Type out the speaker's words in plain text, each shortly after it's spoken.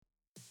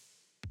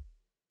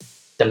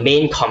the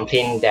main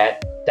complaint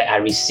that I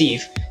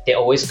receive, they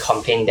always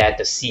complain that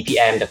the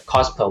CPM, the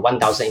cost per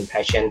 1,000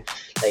 impression,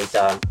 like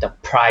the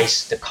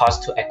price, the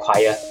cost to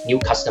acquire new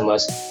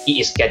customers, it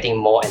is getting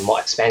more and more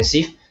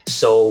expensive.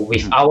 So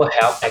with our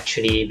help,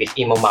 actually with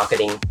email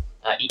marketing,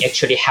 it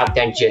actually helped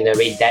them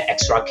generate that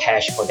extra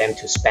cash for them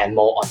to spend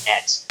more on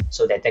ads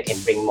so that they can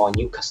bring more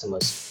new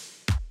customers.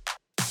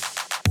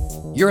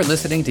 You're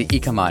listening to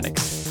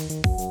Economics,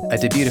 a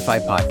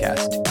Debutify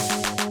podcast,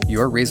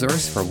 your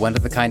resource for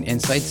one-of-a-kind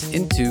insights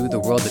into the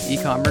world of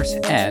e-commerce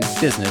and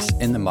business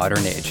in the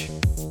modern age.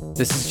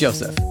 This is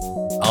Joseph.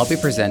 I'll be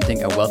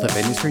presenting a wealth of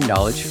industry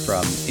knowledge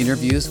from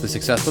interviews with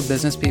successful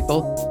business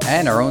people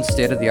and our own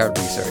state-of-the-art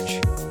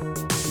research.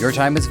 Your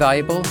time is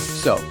valuable,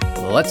 so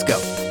let's go.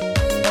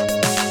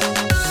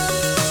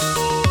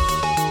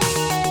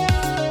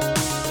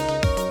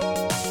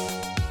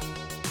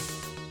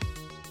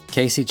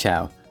 Casey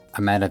Chow,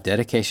 a man of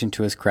dedication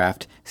to his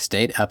craft,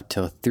 stayed up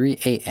till 3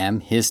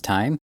 a.m. his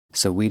time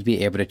so we'd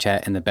be able to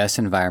chat in the best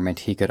environment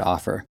he could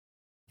offer.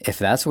 If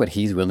that's what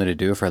he's willing to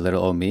do for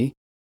little old me,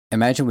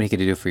 imagine what he could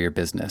do for your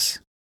business.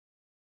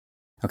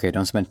 Okay,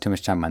 don't spend too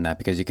much time on that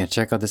because you can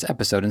check out this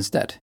episode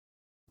instead.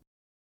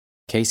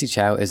 Casey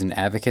Chow is an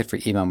advocate for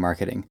email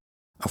marketing,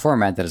 a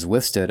format that has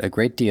withstood a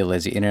great deal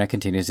as the internet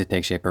continues to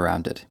take shape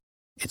around it.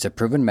 It's a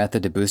proven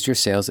method to boost your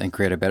sales and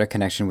create a better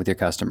connection with your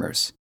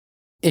customers.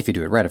 If you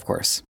do it right, of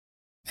course.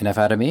 Enough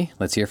out of me,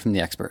 let's hear from the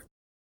expert.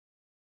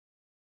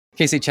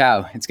 Casey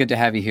Chow, it's good to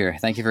have you here.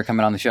 Thank you for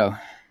coming on the show.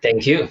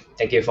 Thank you.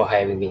 Thank you for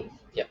having me.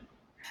 Yep.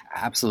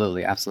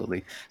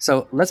 Absolutely.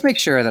 So let's make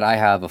sure that I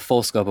have a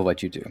full scope of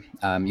what you do.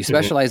 You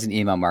specialize in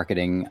email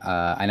marketing,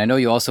 and I know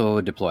you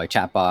also deploy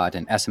chatbot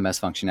and SMS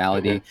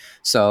functionality.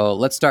 So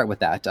let's start with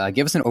that.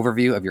 Give us an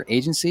overview of your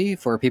agency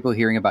for people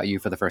hearing about you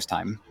for the first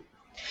time.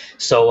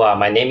 So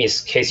my name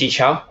is Casey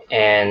Chow,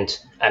 and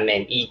I'm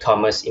an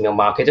e-commerce email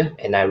marketer,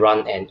 and I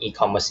run an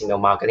e-commerce email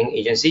marketing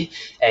agency,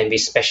 and we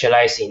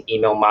specialize in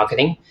email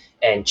marketing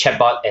and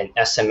chatbot and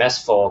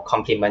SMS for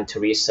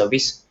complimentary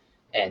service,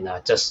 and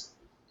just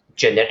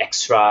generate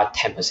extra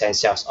 10%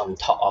 sales on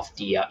top of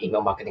the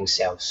email marketing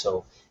sales.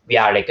 So we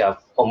are like a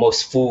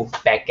almost full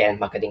back-end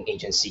marketing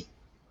agency.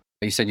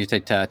 You said you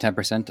take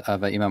 10%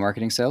 of email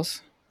marketing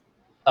sales?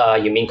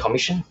 You mean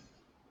commission?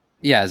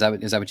 Yeah, is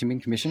that what you mean,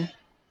 commission?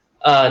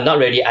 Not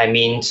really. I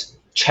mean,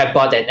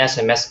 chatbot and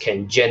SMS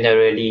can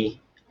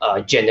generally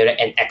generate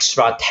an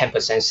extra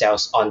 10%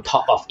 sales on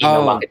top of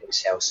email marketing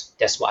sales.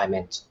 That's what I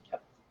meant.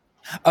 Yep.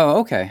 Oh,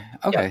 okay.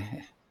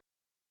 Yep.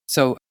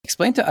 So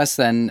explain to us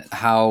then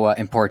how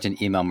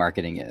important email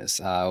marketing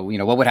is.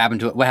 What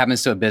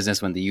happens to a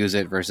business when they use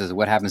it versus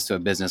what happens to a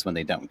business when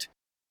they don't?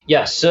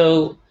 Yeah.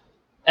 So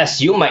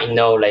as you might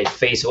know, like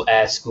Facebook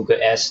ads,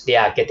 Google ads, they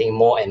are getting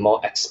more and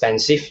more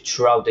expensive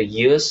throughout the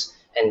years.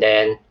 And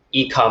then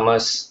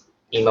e-commerce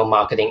email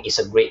marketing is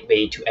a great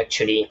way to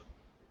actually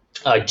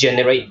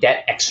generate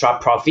that extra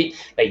profit.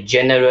 Like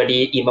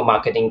generally, email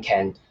marketing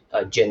can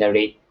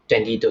generate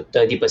 20 to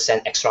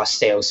 30% extra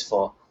sales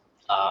for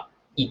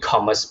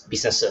e-commerce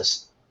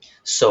businesses.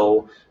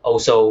 So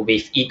also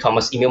with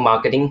e-commerce email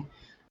marketing,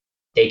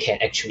 they can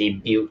actually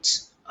build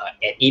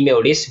an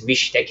email list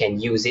which they can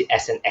use it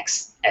as an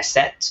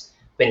asset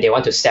when they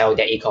want to sell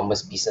their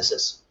e-commerce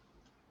businesses.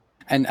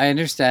 And I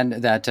understand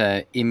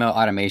that email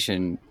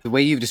automation, the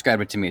way you've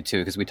described it to me too,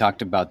 because we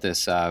talked about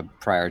this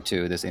prior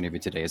to this interview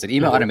today, is that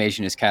email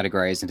automation is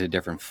categorized into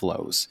different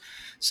flows.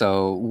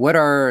 So what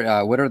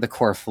are the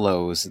core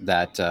flows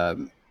that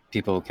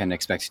people can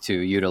expect to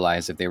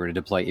utilize if they were to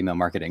deploy email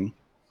marketing?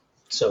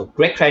 So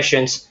great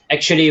questions.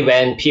 Actually,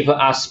 when people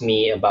ask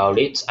me about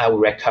it, I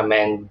would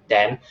recommend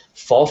them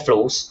 4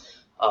 flows.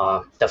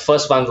 The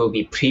first one will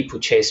be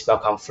pre-purchase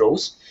welcome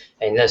flows.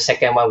 And the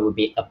second one will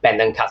be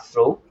abandoned cart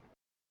flow.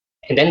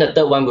 And then the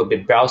third one will be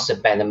browse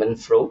abandonment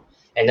flow.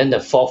 And then the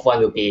fourth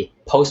one will be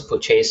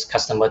post-purchase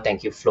customer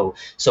thank you flow.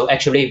 So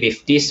actually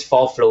with these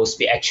 4 flows,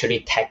 we actually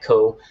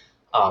tackle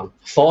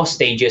 4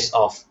 stages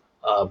of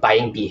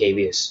buying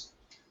behaviors.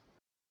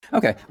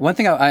 Okay. One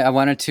thing I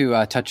wanted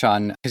to touch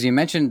on, because you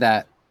mentioned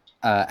that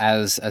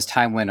as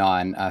time went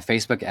on,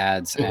 Facebook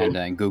ads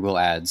and Google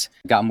ads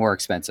got more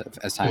expensive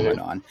as time went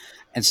on.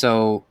 And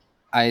so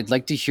I'd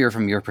like to hear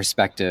from your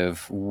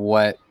perspective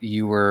what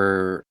you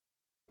were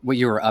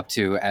up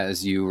to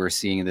as you were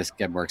seeing this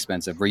get more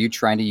expensive. Were you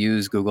trying to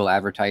use Google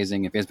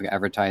advertising and Facebook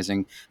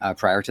advertising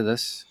prior to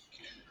this?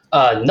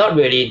 Not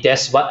really.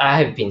 That's what I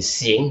have been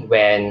seeing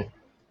when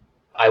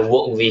I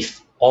work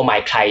with all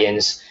my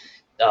clients.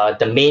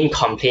 The main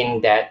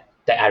complaint that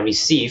I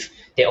receive,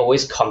 they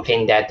always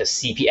complain that the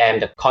CPM,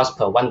 the cost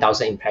per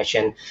 1,000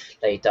 impression,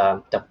 like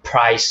the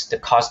price, the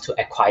cost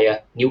to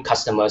acquire new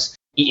customers,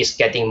 it is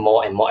getting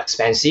more and more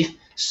expensive.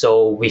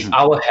 So with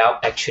our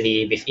help,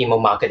 actually with email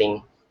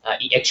marketing,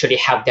 it actually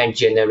helped them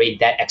generate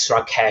that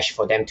extra cash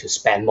for them to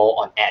spend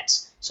more on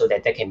ads so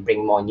that they can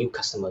bring more new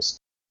customers.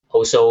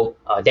 Also,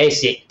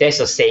 there's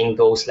a saying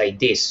goes like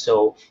this.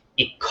 So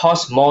it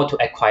costs more to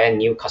acquire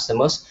new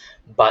customers,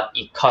 but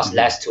it costs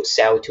less to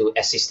sell to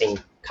existing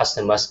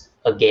customers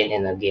again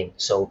and again.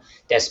 So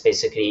that's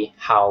basically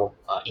how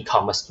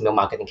e-commerce email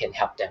marketing can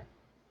help them.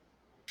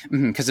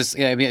 Because it's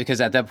yeah, I mean,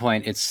 because at that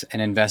point it's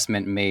an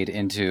investment made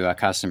into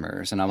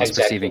customers and almost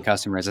Exactly. perceiving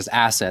customers as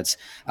assets,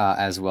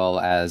 as well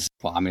as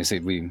well.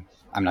 Obviously,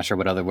 I'm not sure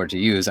what other word to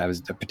use. I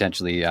was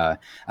potentially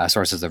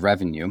sources of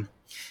revenue.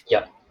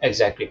 Yeah,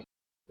 exactly.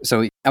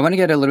 So I want to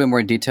get a little bit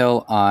more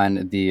detail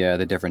on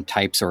the different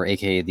types, or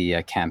AKA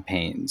the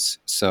campaigns.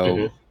 So,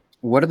 Mhm.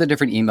 what are the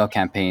different email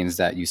campaigns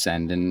that you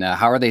send, and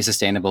how are they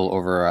sustainable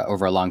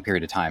over a long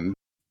period of time?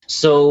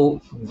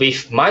 So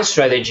with my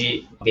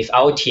strategy, with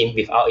our team,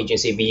 with our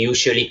agency, we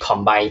usually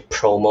combine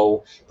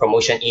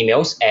promotion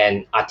emails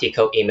and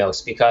article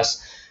emails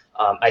because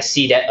I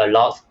see that a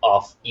lot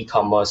of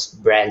e-commerce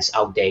brands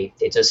out there,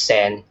 they just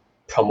send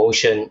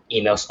promotion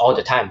emails all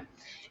the time,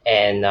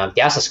 and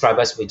their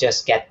subscribers will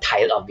just get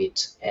tired of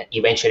it, and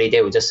eventually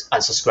they will just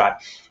unsubscribe,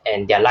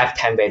 and their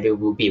lifetime value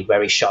will be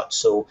very short.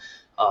 So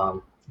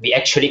we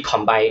actually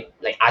combine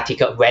like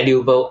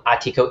valuable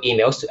article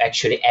emails to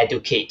actually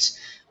educate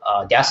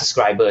their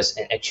subscribers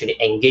and actually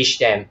engage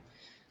them,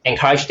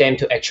 encourage them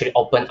to actually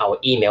open our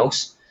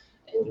emails.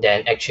 And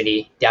then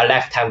actually their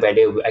lifetime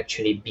value will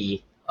actually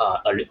be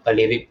a little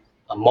bit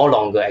more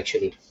longer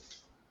actually.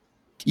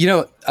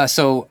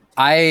 So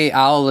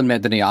I'll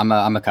admit that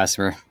I'm a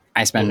customer.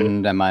 I Hmm.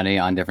 spend money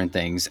on different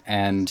things,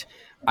 and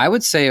I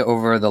would say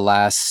over the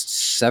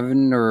last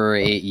 7 or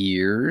 8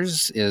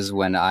 years is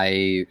when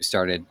I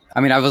started.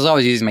 I mean, I was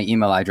always using my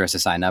email address to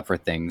sign up for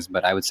things,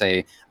 but I would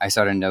say I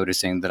started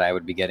noticing that I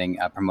would be getting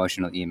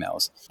promotional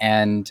emails.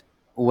 And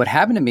what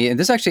happened to me, and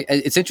this actually,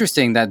 it's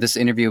interesting that this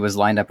interview was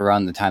lined up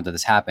around the time that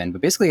this happened.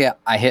 But basically,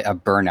 I hit a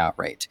burnout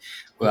rate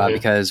Hmm.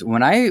 because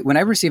when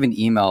I receive an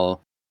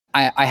email,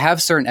 I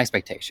have certain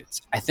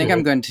expectations. I think I'm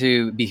Hmm. going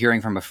to be hearing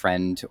from a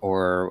friend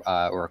or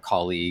a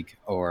colleague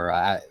or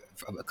a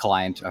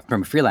client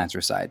from a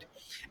freelancer side,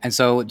 and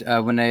so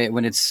when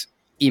it's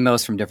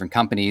emails from different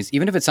companies,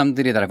 even if it's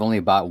somebody that I've only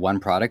bought one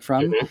product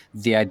from, Hmm.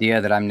 the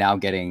idea that I'm now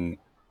getting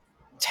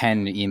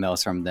 10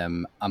 emails from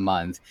them a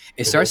month,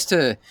 it Hmm. starts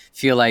to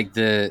feel like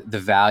the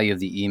value of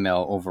the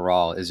email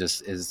overall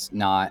is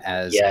not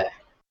as Yeah.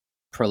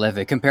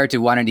 prolific compared to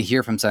wanting to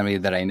hear from somebody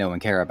that I know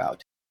and care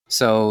about.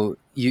 So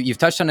you've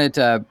touched on it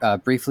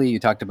briefly. You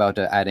talked about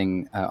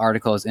adding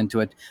articles into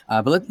it,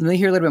 but let me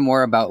hear a little bit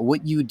more about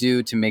what you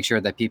do to make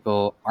sure that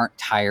people aren't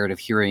tired of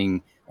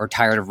hearing or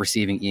tired of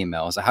receiving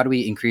emails. How do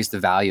we increase the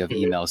value of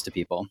Mhm. emails to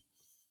people?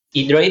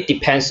 It really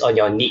depends on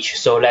your niche.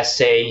 So let's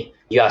say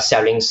you are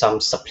selling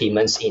some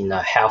supplements in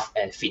a health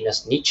and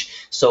fitness niche.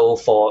 So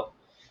for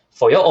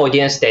your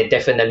audience, they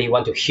definitely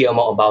want to hear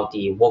more about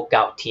the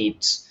workout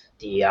tips,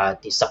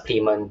 the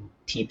supplement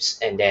tips,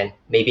 and then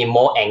maybe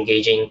more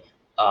engaging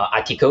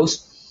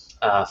articles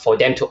for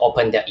them to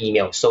open their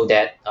email, so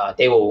that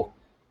they will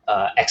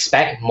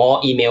expect more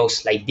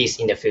emails like this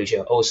in the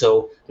future.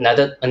 Also,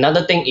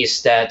 another thing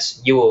is that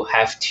you will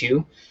have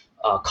to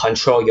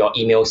control your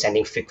email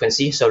sending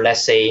frequency. So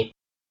let's say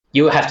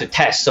you have to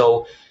test.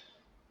 So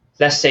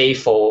let's say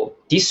for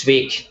this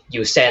week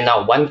you send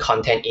out one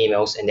content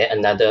emails and then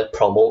another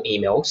promo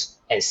emails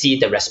and see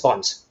the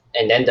response,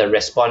 and then the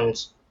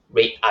response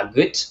rate are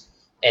good,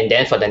 and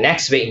then for the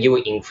next week you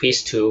will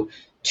increase to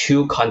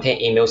two content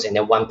emails and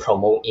then one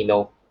promo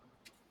email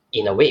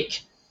in a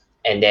week,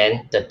 and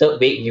then the third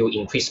week you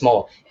increase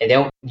more, and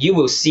then you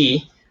will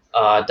see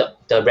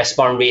the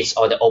response rates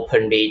or the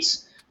open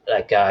rates,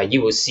 like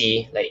you will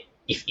see like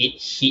if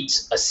it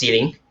hits a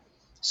ceiling.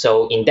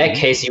 So in that Mhm.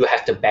 case, you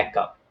have to back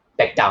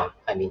down.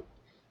 I mean,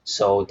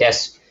 so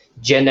that's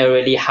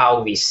generally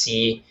how we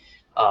see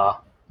uh,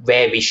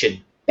 where we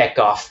should back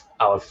off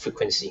our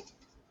frequency.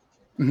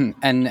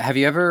 And have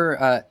you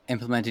ever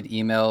implemented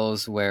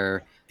emails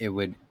where it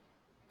would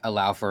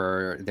allow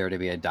for there to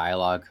be a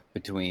dialogue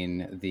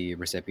between the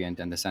recipient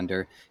and the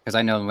sender? Because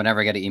I know whenever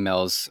I get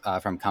emails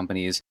from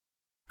companies,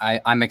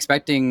 I'm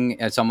expecting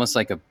it's almost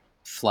like a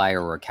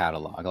flyer or a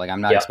catalog. Like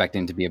I'm not Yeah.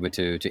 expecting to be able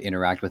to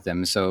interact with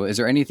them. So is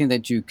there anything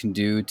that you can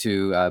do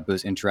to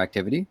boost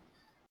interactivity?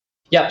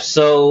 Yep.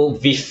 So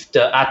with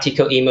the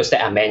article emails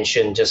that I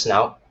mentioned just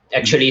now, Mhm.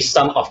 actually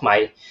some of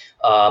my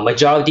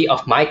majority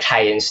of my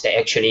clients, they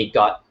actually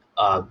got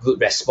good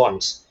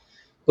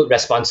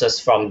responses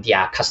from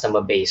their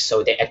customer base.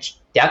 So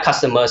their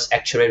customers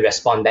actually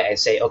respond back and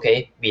say,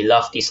 okay, we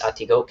love this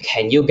article.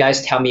 Can you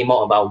guys tell me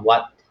more about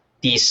what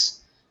this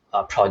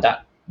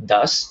product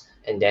does?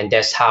 And then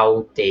that's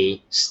how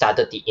they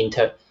started the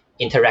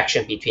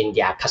interaction between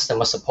their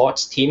customer support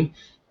team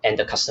and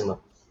the customer.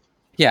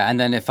 Yeah, and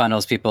then it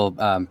funnels people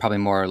probably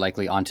more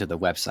likely onto the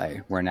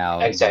website where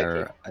now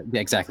Exactly.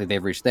 they're exactly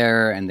they've reached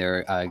there and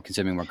they're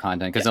consuming more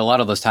content. Yeah. Because a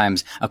lot of those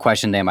times, a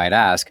question they might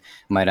ask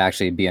might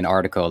actually be an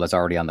article that's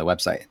already on the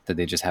website that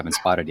they just haven't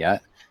spotted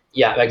yet.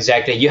 Yeah,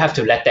 exactly. You have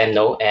to let them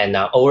know. And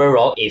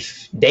overall,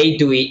 if they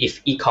do it,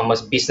 if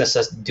e-commerce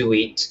businesses do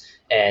it,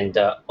 and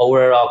the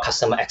overall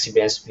customer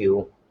experience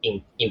will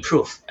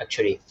improve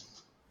actually.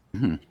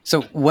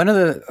 So one of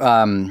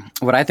the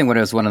what I think what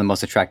is one of the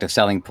most attractive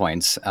selling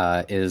points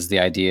is the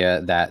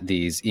idea that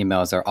these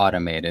emails are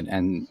automated,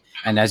 and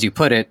as you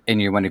put it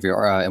in one of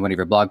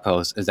your blog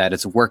posts, is that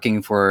it's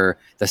working for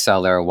the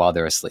seller while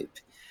they're asleep.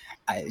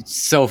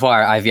 So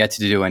far, I've yet to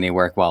do any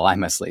work while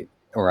I'm asleep,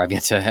 or I've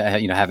yet to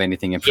have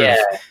anything Yeah. improve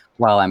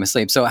while I'm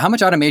asleep. So how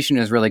much automation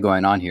is really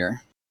going on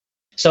here?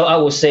 So I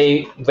would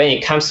say when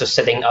it comes to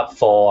setting up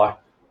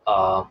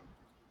uh,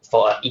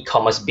 for an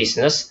e-commerce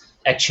business,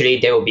 actually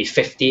there will be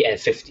 50 and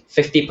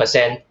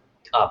 50%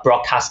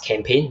 broadcast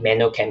campaign,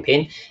 manual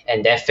campaign,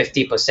 and then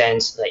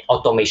 50% like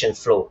automation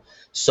flow.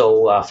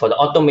 So for the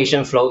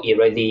automation flow, it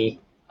really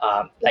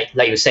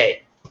like you said,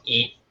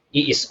 it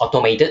is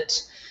automated.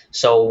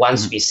 So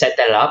once we set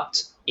that up,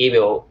 it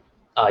will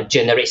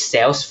generate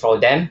sales for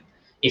them.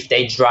 If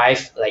they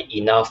drive like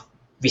enough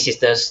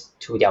visitors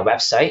to their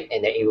website,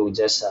 and then it will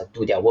just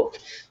do their work.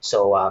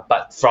 So,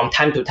 but from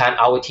time to time,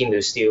 our team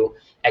will still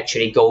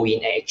actually go in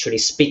and actually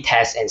speed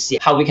test and see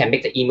how we can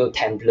make the email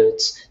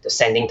templates, the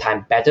sending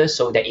time better,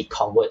 so that it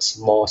converts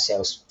more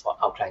sales for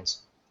our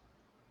clients.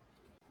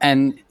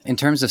 And in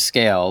terms of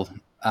scale,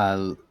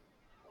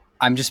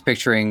 I'm just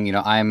picturing,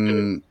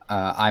 I'm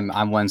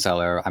one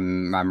seller.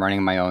 I'm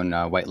running my own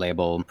white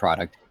label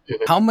product.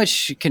 How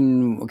much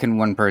can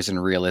one person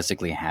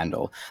realistically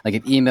handle? Like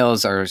if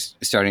emails are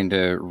starting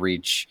to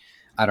reach,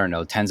 I don't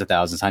know, tens of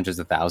thousands, hundreds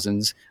of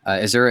thousands,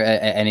 is there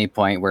any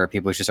point where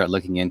people should start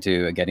looking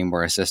into getting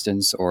more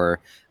assistance, or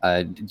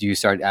do you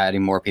start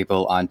adding more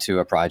people onto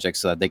a project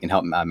so that they can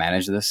help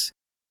manage this?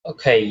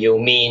 Okay, do you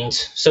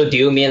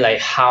mean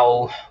like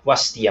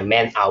what's the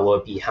man hour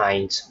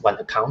behind one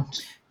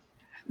account?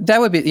 That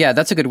would be, yeah,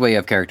 that's a good way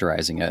of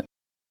characterizing it.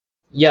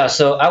 Yeah,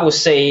 so I would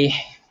say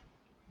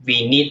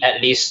we need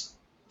at least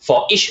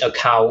for each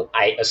account,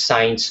 I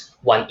assigned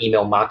one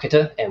email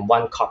marketer and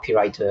one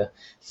copywriter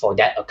for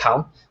that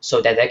account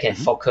so that they can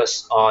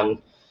focus on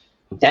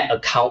that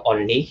account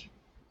only.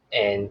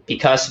 And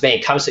because when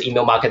it comes to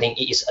email marketing,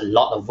 it is a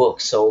lot of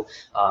work. So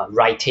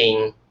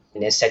writing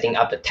and then setting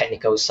up the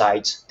technical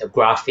side, the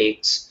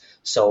graphics.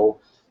 So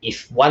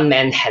if one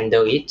man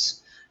handle it,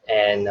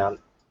 and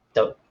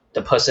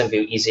the person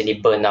will easily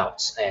burn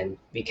out, and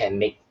we can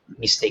make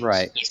mistakes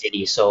Right.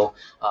 easily. So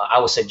I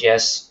would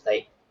suggest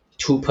like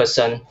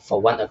two-person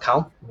for one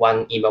account,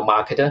 one email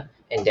marketer,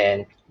 and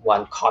then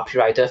one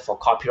copywriter for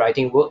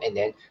copywriting work, and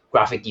then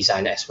graphic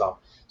designer as well.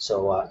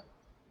 So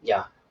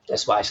yeah,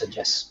 that's what I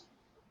suggest.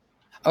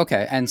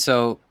 Okay, and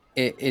so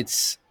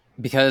it's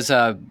because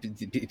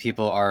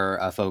people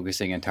are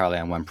focusing entirely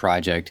on one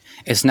project.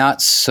 It's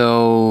not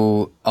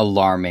so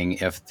alarming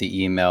if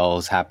the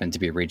emails happen to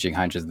be reaching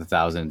hundreds of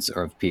thousands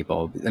of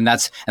people, and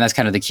that's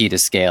kind of the key to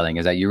scaling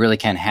is that you really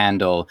can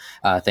handle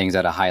things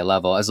at a high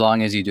level as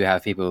long as you do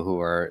have people who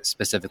are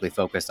specifically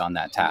focused on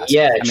that task.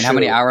 Yeah, I mean, how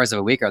many true. hours of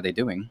a week are they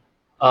doing?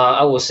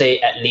 I would say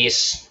at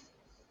least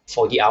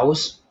 40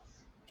 hours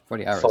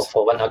 40 hours.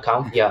 for one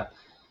account. Yeah.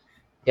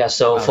 Yeah,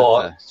 so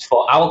Wow, that's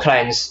for our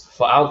clients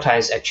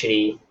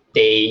actually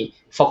they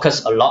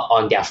focus a lot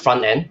on their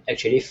front end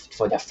actually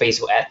for their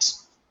Facebook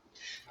ads, of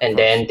and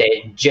course. then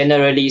they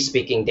generally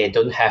speaking they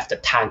don't have the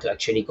time to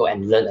actually go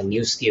and learn a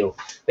new skill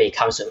when it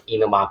comes to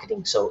email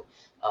marketing. So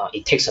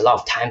it takes a lot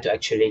of time to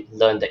actually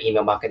learn the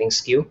email marketing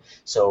skill.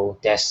 So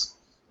that's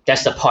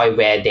the point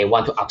where they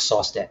want to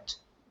outsource that.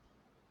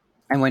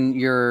 And when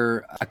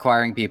you're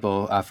acquiring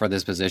people for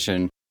this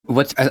position,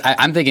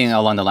 I'm thinking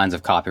along the lines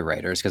of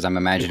copywriters because I'm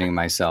imagining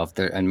myself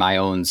there in my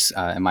own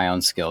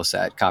skill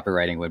set.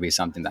 Copywriting would be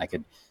something that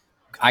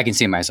I can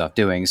see myself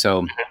doing.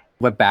 So,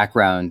 what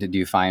background do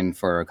you find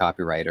for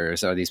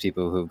copywriters? Are these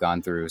people who've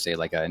gone through, say,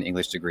 like an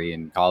English degree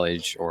in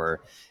college, or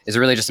is it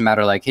really just a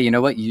matter of like, hey, you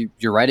know what,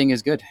 your writing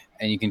is good,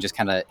 and you can just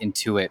kind of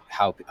intuit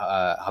how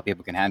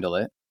people can handle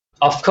it?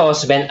 Of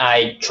course, when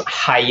I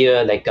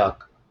hire like a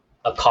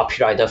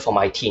copywriter for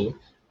my team,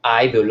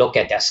 I will look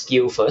at their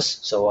skill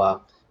first.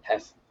 So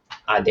have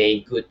are they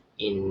good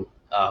in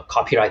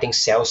copywriting,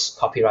 sales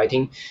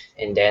copywriting,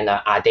 and then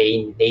are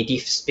they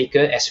native speaker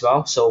as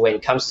well? So when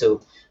it comes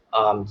to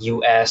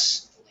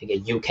US,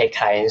 like UK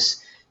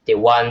clients, they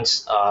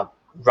want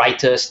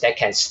writers that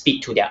can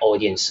speak to their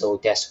audience. So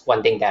that's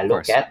one thing that I Of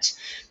look course. at.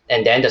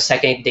 And then the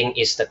second thing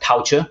is the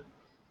culture.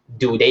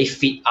 Do they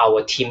fit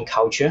our team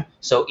culture?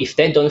 So if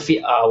they don't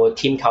fit our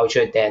team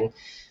culture, then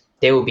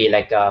they will be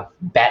like a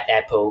bad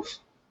apple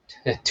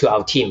to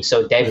our team.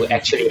 So that will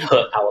actually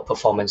hurt our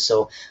performance.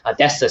 So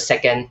that's the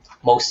second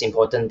most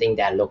important thing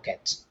that I look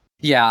at.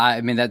 Yeah,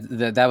 I mean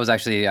that was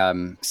actually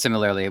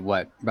similarly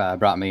what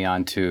brought me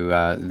onto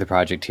the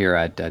project here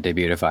at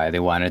Debutify. They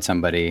wanted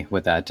somebody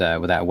with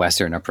that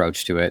Western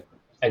approach to it.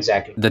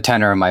 Exactly. The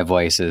tenor of my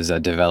voice is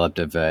developed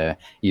of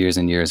years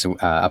and years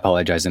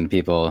apologizing to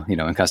people,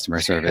 in customer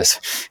service.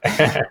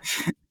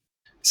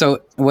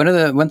 So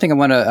one thing I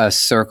want to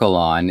circle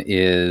on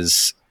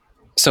is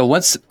so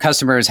once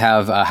customers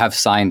have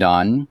signed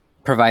on,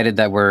 provided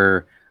that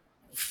we're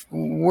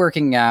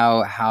working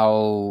out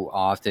how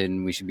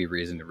often we should be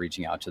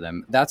reaching out to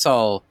them. That's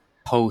all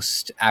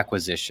post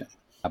acquisition.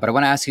 But I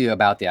want to ask you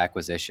about the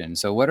acquisition.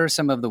 So, what are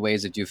some of the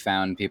ways that you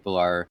found people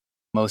are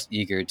most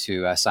eager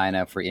to sign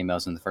up for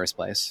emails in the first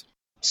place?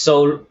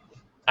 So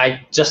I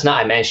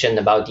mentioned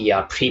about the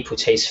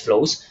pre-purchase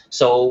flows.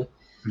 So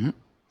Mhm.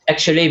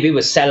 actually, we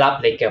will set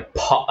up like a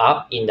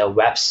pop-up in the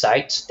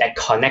website that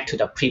connect to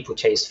the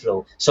pre-purchase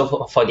flow.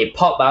 So for the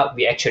pop-up,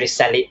 we actually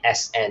set it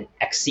as an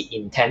exit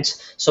intent.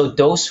 So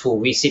those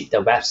who visit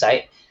the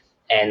website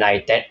and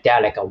like that, they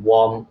are like a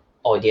warm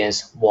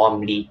audience,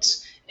 warm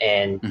leads,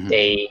 and Mhm.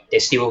 they're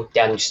still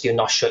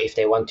not sure if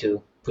they want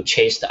to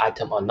purchase the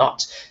item or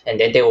not, and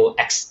then they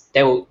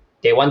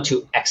want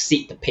to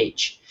exit the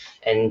page,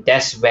 and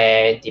that's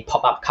where the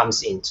pop-up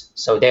comes in.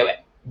 So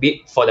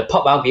for the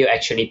pop-up, we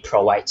actually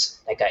provide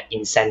like an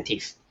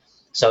incentive.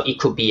 So it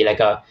could be like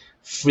a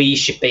free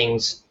shipping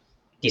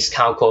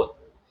discount code,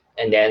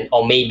 and then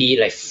or maybe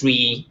like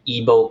free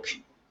ebook,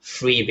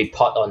 free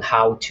report on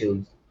how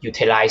to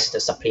utilize the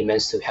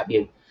supplements to help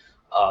you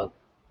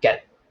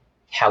get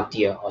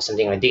healthier or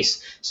something like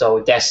this.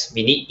 So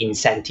we need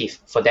incentive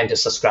for them to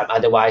subscribe.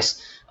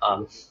 Otherwise,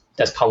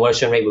 the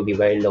conversion rate will be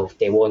very low.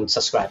 They won't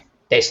subscribe.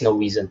 There's no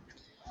reason.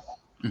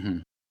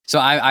 Mhm. So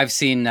I've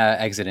seen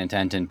exit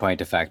intent and point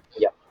effect,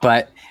 Yeah.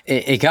 but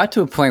it got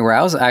to a point where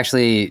I was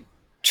actually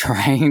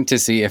trying to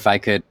see if I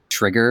could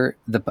trigger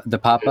the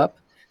pop up.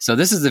 So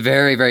this is a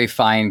very, very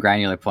fine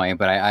granular point,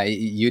 but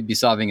you'd be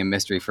solving a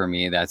mystery for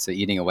me that's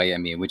eating away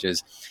at me, which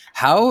is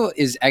how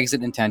is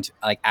exit intent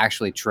like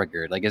actually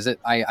triggered? Like, is it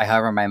I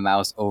hover my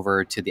mouse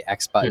over to the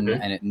X button Mhm.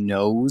 and it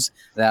knows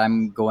that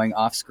I'm going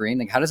off screen?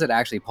 Like, how does it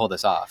actually pull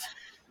this off?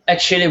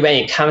 Actually, when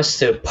it comes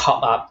to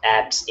pop-up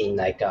apps in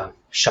like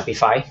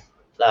Shopify,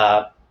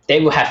 uh, they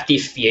will have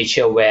this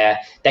feature where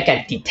they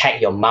can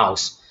detect your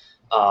mouse.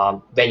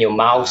 When your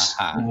mouse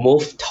Aha.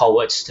 move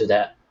towards to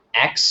the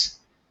X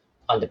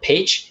on the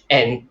page,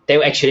 and they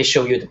will actually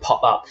show you the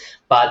pop-up.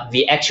 But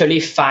we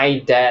actually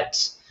find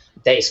that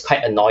is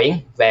quite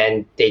annoying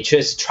when they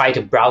just try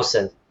to browse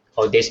it,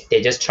 or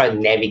they just try to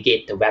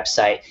navigate the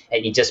website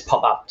and it just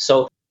pop up.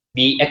 So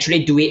we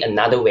actually do it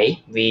another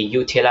way. We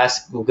utilize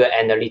Google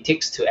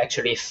Analytics to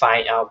actually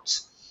find out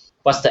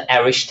what's the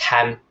average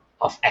time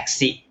of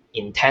exit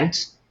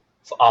intent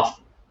of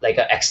like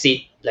a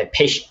exit, like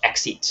page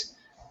exit,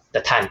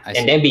 the time, I and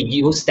see. then we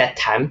use that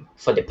time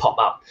for the pop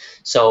up.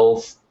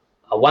 So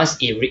once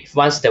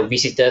the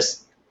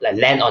visitors like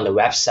land on the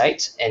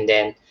website, and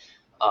then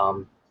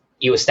um,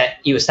 it will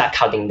start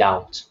counting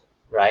down,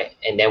 right?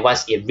 And then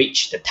once it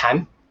reach the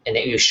time, and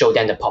then it will show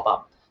them the pop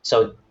up.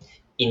 So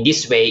in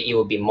this way, it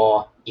will be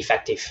more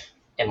effective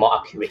and more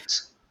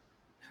accurate.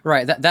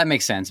 Right. That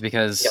makes sense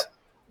because Yep.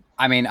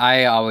 I mean,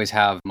 I always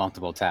have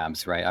multiple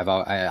tabs, right?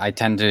 I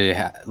tend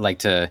to like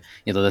to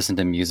either listen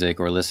to music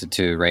or listen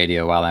to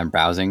radio while I'm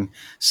browsing. Yep.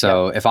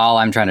 So if all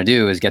I'm trying to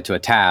do is get to a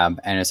tab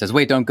and it says,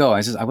 "Wait, don't go,"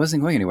 I says, "I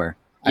wasn't going anywhere."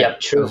 Yep. I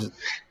True. was,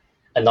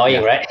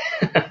 Annoying, yeah, right?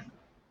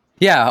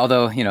 yeah.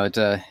 Although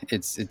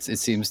it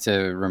seems to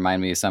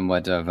remind me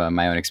somewhat of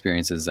my own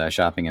experiences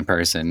shopping in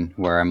person,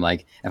 where I'm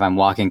like, if I'm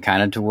walking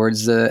kind of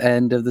towards the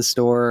end of the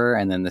store,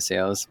 and then the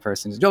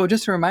salesperson says, "Oh,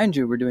 just to remind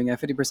you, we're doing a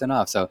 50%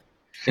 off." So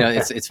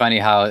it's funny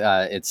how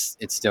it's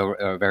still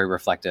very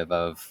reflective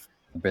of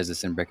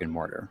business in brick and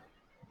mortar.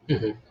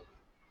 Mhm.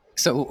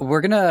 So we're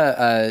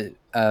gonna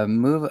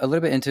move a little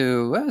bit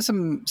into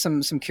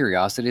some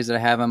curiosities that I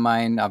have in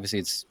mind. Obviously,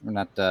 it's we're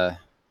not.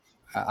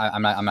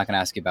 I'm not going to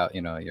ask you about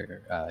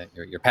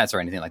your pets or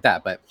anything like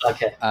that. But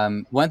Okay.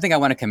 one thing I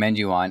want to commend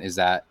you on is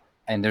that,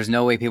 and there's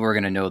no way people are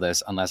going to know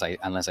this unless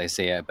I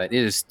say it, but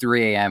it is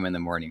 3 a.m. in the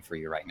morning for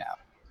you right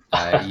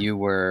now. You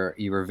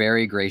were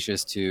very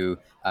gracious to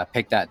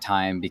pick that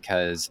time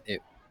because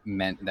it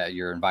meant that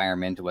your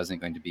environment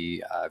wasn't going to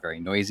be very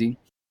noisy.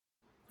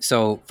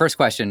 So, first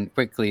question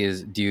quickly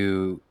is, do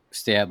you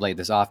stay up late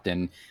this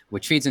often?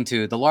 Which feeds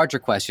into the larger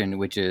question,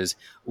 which is,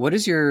 what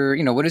does your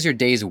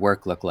day's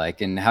work look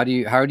like, and how do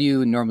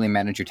you normally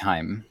manage your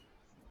time?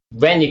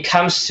 When it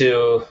comes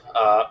to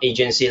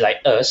agency like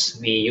us,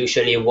 we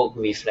usually work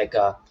with like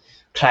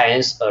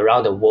clients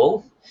around the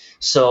world.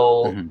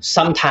 So Hmm.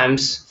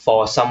 sometimes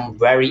for some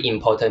very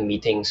important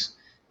meetings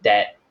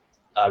that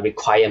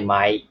require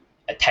my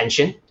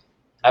attention,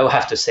 I will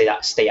have to stay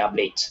up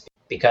late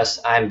because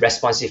I'm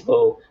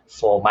responsible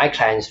for my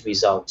clients'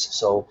 results.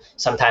 So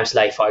sometimes,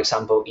 like for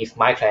example, if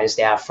my clients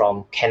they are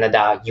from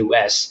Canada,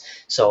 US,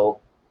 so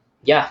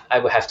yeah, I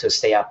will have to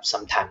stay up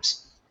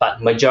sometimes.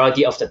 But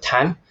majority of the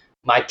time,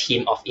 my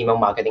team of email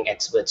marketing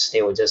experts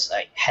they will just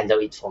like handle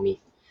it for me.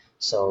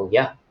 So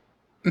yeah.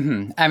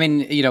 I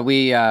mean,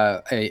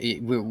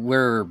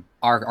 we're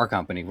our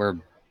company.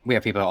 We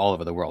have people all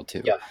over the world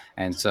too, Yeah.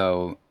 and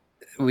so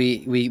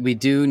we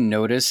do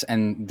notice,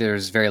 and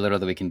there's very little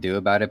that we can do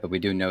about it, but we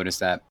do notice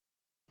that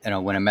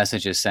when a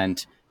message is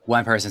sent,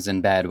 one person's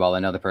in bed while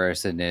another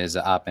person is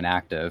up and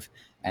active,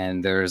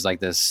 and there's like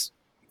this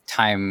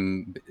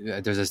time.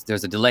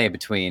 There's a delay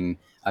between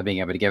being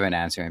able to give an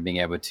answer and being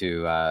able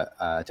to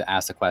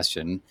ask the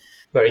question.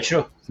 Very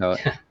true. So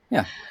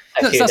yeah,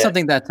 I so it's feel not that.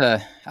 something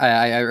that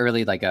I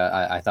really like.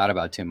 I thought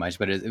about too much,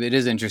 but it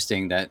is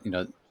interesting that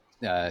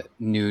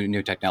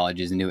new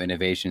technologies and new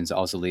innovations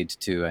also lead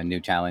to new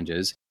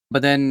challenges.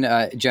 But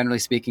then, generally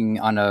speaking,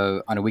 on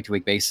a week to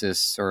week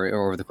basis or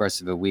over the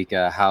course of a week,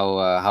 how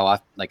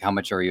often, like how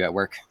much are you at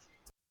work?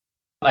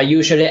 I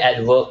usually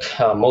at work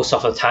most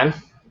of the time,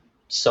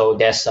 so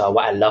that's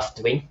what I love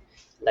doing.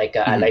 I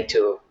Hmm. like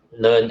to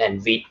learn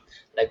and read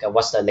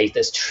what's the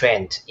latest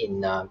trend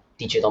in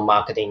digital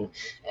marketing,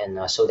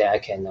 and so that I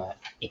can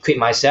equip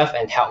myself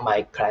and help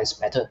my clients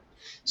better.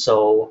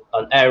 So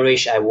on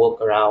average, I work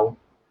around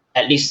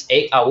at least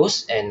 8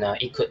 hours, and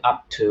it could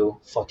up to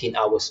 14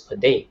 hours per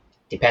day.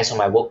 Depends on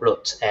my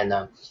workload, and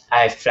I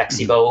have Hmm.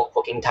 flexible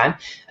working time,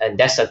 and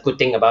that's a good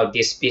thing about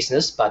this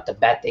business. But the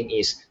bad thing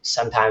is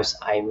sometimes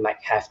I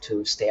might have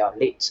to stay out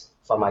late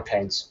for my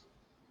clients.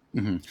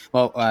 Hmm.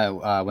 Well,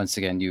 once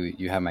again,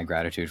 you have my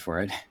gratitude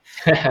for it.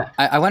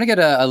 I want to get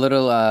a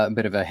little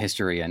bit of a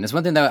history in. It's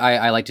one thing that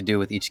I like to do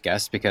with each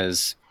guest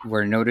because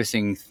we're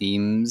noticing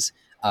themes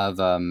of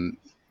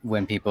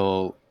when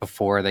people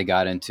before they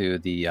got into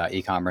the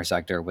e-commerce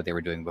sector, what they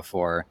were doing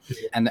before,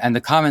 and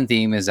the common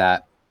theme is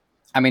that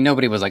I mean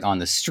nobody was like on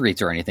the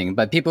streets or anything,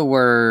 but people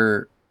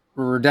were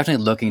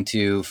definitely looking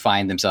to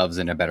find themselves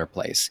in a better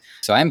place.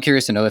 So I'm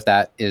curious to know if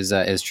that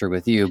is true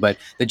with you. But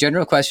the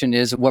general question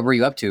is, what were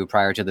you up to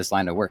prior to this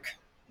line of work,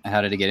 and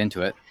how did you get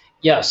into it?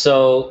 Yeah,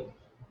 so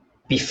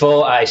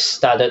before I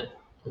started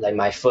like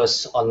my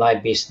first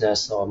online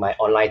business or my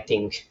online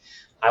thing,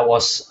 I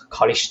was a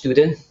college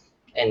student,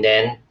 and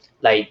then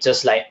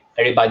just like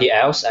everybody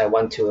else, I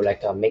want to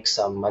make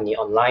some money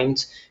online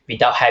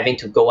without having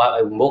to go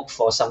out and work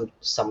for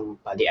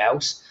somebody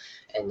else,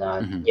 and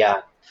Hmm.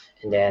 yeah,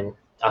 and then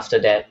after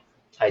that,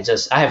 I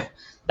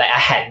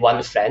had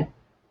one friend,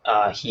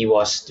 he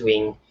was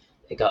doing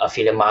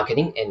affiliate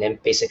marketing, and then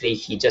basically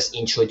he just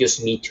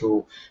introduced me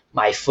to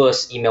my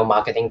first email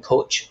marketing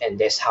coach, and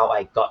that's how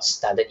I got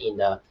started in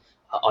the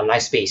online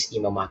space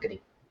email marketing.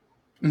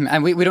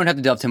 And we don't have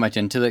to delve too much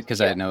into it because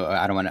I Yeah, know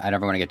I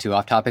never want to get too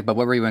off topic. But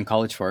what were you in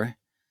college for?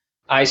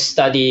 I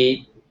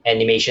study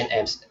animation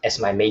as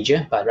my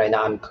major, but right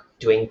now I'm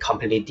doing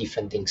completely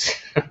different things.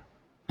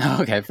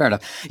 Okay, fair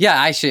enough. Yeah,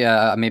 actually,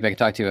 maybe I could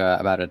talk to you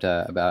about it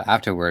about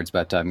afterwards.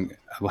 But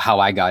how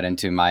I got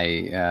into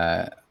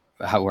my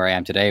how where I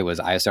am today was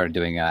I started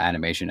doing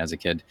animation as a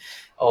kid.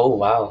 Oh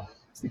wow,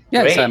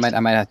 Yeah, so great. I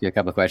might ask you a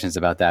couple of questions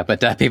about that.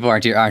 But people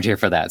aren't here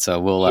for that, so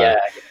we'll Yeah.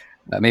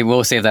 maybe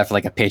we'll save that for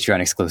like a Patreon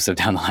exclusive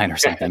down the line or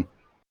something.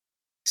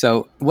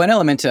 So one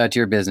element to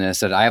your business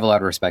that I have a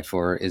lot of respect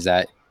for is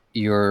that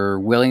you're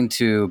willing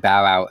to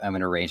bow out of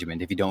an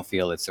arrangement if you don't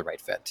feel it's the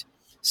right fit.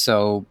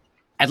 So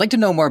I'd like to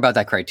know more about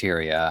that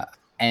criteria.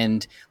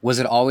 And was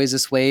it always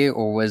this way,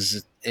 or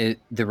was it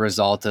the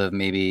result of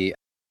maybe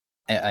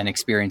an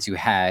experience you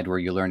had where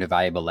you learned a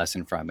valuable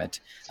lesson from it?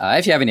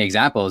 If you have any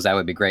examples, that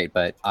would be great.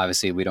 But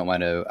obviously, we don't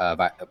want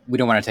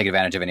to take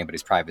advantage of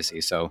anybody's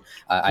privacy. So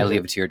I Mhm.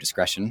 leave it to your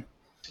discretion.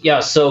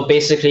 Yeah, so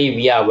basically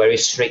we are very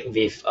strict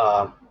with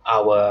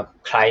our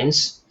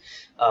clients,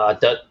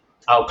 the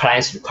our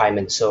clients'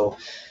 requirements. So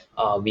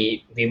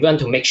we want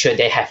to make sure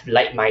they have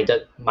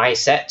like-minded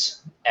mindset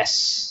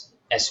as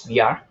we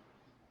are.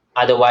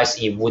 Otherwise,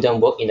 it wouldn't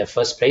work in the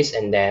first place,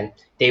 and then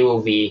they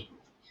will be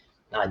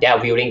they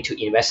are willing to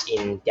invest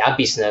in their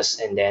business,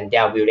 and then they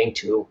are willing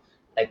to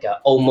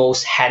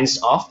almost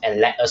hands off and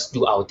let us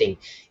do our thing.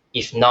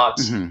 If not,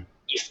 Hmm.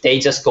 if they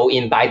just go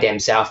in by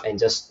themselves and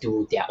just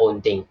do their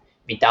own thing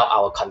without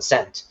our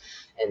consent,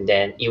 and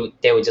then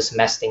they will just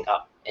mess things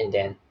up. And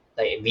then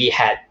we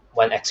had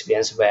one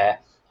experience where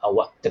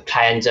what the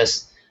client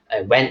just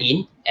went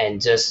in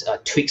and just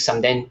tweak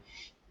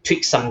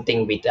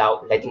something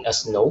without letting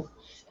us know,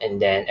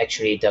 and then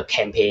actually the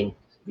campaign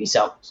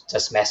result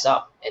just mess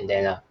up, and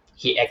then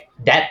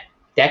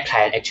that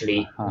client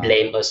actually Huh.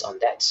 blame us on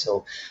that.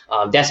 So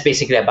that's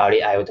basically about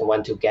it. I don't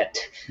want to get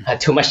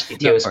too much No, of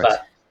details, course.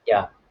 but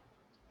yeah.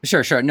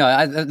 Sure, sure. No,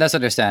 that's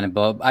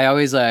understandable. I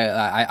always,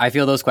 I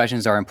feel those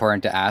questions are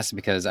important to ask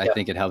because I Yeah.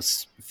 think it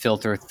helps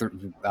filter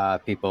through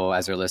people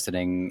as they're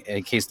listening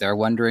in case they're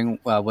wondering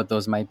what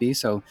those might be.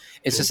 So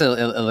it's Mhm. just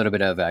a little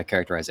bit of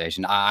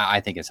characterization. I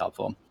think it's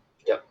helpful,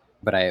 Yeah.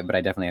 but I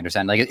definitely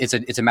understand. Like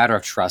it's a matter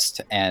of trust,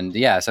 and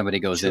yeah, somebody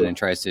goes in True. and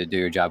tries to do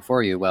your job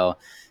for you. Well,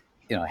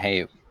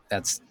 hey,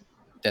 that's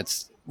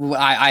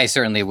I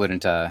certainly Yeah,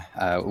 wouldn't it's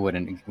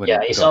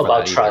go all for about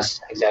that either.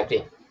 trust.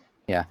 Exactly.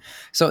 Yeah.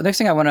 So next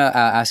thing I want to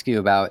ask you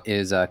about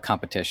is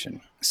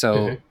competition.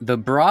 So Hmm. the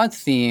broad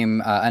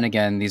theme, and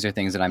again, these are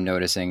things that I'm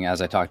noticing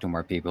as I talk to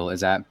more people, is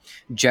that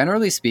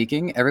generally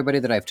speaking, everybody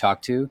that I've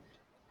talked to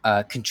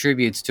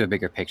contributes to a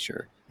bigger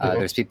picture. Hmm.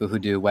 There's people who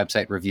do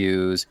website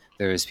reviews.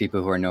 There's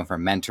people who are known for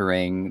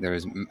mentoring.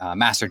 There's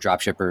master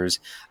dropshippers,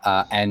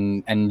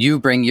 and you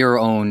bring your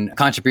own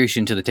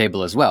contribution to the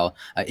table as well.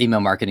 Email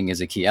marketing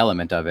is a key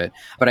element of it.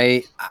 But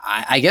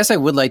I guess I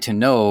would like to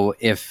know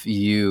if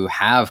you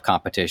have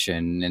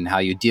competition and how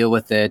you deal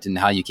with it and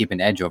how you keep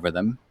an edge over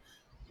them.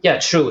 Yeah,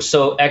 true.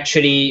 So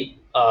actually,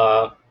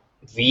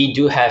 we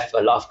do have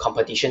a lot of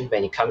competition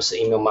when it comes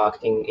to email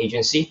marketing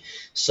agency.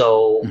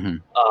 So Hmm.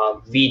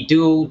 we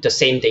do the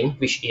same thing,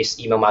 which is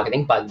email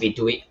marketing, but we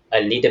do it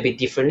a little bit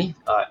differently.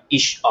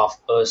 Each of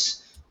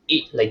us,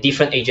 like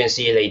different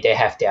agency, like they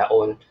have their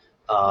own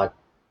uh,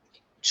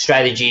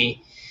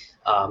 strategy.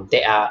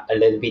 They are a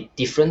little bit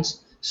different.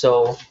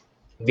 So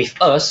with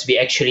us, we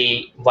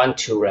actually want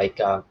to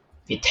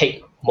we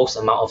take most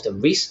amount of the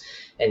risk,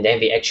 and then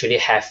we actually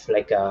have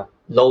like a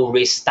low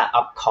risk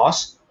startup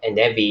cost, and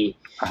then we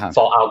Uh-huh.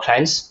 for our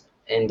clients,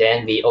 and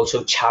then we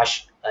also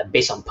charge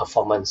based on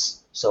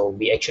performance. So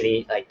we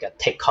actually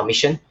take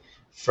commission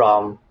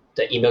from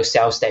the email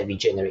sales that we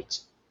generate.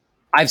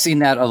 I've seen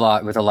that a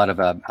lot with a lot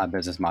of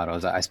business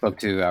models. I spoke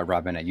to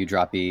Robin at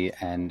Udroppy,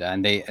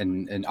 and they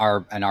and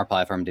our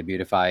platform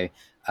Debutify.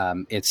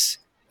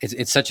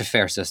 It's such a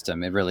fair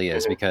system. It really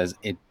is Mhm, because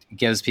it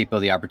gives people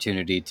the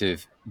opportunity to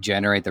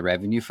generate the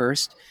revenue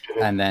first,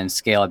 mhm. and then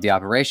scale up the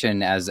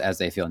operation as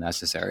they feel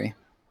necessary.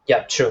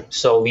 Yeah, true.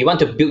 So we want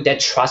to build that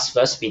trust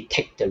first. We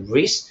take the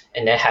risk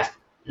and then have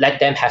let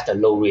them have the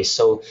low risk.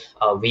 So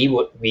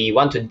we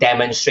want to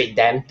demonstrate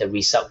them the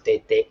result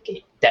that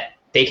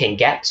they can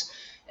get,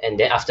 and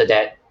then after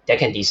that they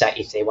can decide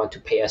if they want to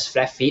pay us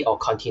flat fee or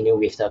continue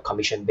with the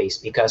commission base,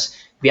 because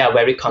we are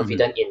very Hmm.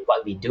 confident in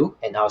what we do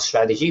and our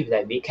strategy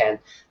that we can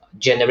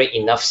generate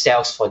enough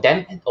sales for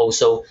them and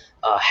also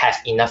have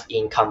enough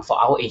income for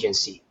our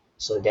agency.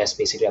 So that's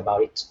basically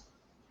about it.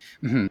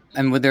 Hmm.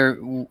 And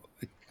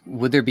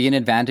would there be an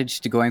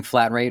advantage to going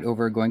flat rate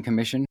over going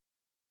commission?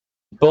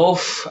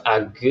 Both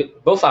are good.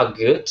 Both are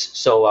good.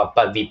 So,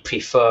 but we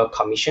prefer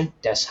commission.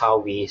 That's how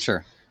we,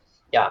 Sure.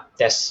 yeah.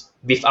 That's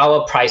with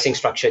our pricing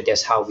structure.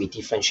 That's how we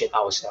differentiate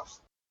ourselves.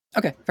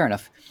 Okay, fair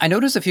enough. I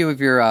noticed a few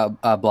of your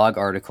blog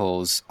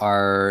articles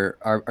are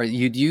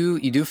you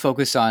do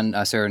focus on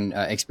certain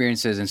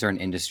experiences in certain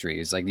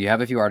industries. Like you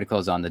have a few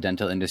articles on the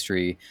dental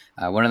industry.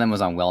 One of them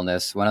was on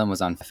wellness. One of them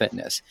was on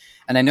fitness.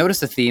 And I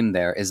noticed the theme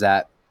there is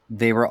that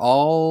they were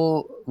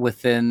all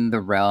within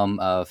the realm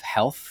of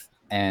health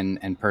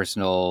and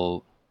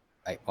personal.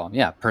 Well,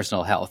 yeah,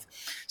 personal health.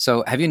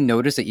 So, have you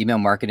noticed that email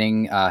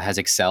marketing has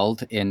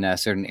excelled in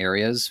certain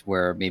areas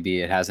where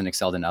maybe it hasn't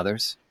excelled in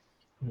others?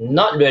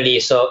 Not really.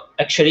 So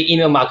actually,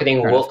 email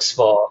marketing Fair enough. works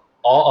for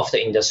all of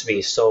the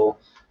industries. So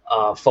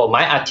for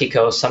my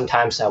article,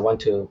 sometimes I want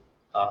to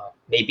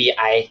maybe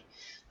I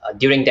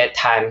during that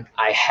time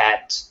I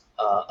had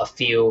a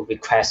few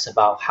requests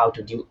about how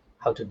to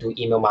do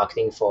email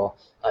marketing for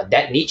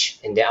that niche,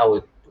 and then I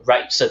would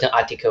write certain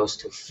articles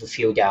to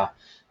fulfill their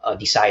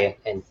desire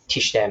and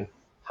teach them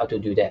how to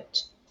do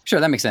that. Sure,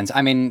 that makes sense.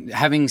 I mean,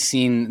 having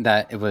seen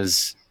that it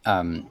was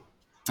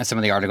some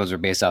of the articles were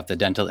based off the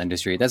dental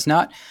industry, that's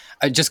not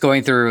just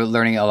going through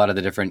learning a lot of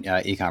the different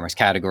e-commerce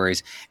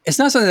categories. It's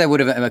not something that would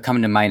have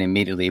come to mind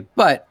immediately,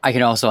 but I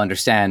can also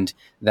understand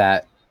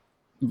that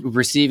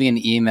receiving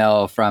an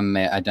email from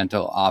a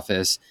dental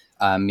office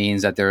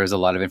means that there is a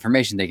lot of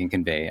information they can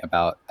convey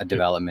about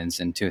developments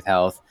in tooth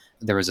health.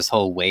 There was this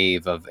whole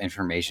wave of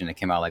information that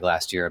came out like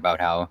last year about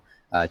how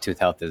tooth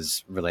health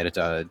is related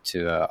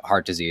to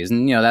heart disease,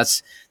 and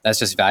that's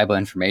just valuable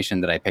information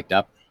that I picked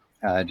up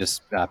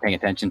just paying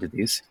attention to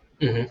these.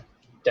 Hmm.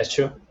 That's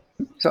true.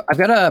 So I've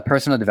got a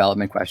personal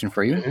development question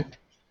for you. Hmm.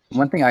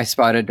 One thing I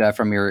spotted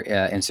from your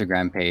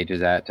Instagram page is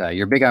that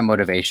you're big on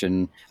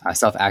motivation,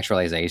 self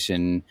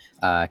actualization,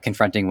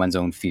 confronting one's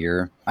own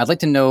fear. I'd like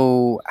to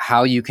know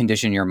how you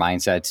condition your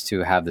mindset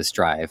to have this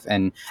drive.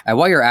 And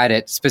while you're at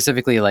it,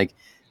 specifically, like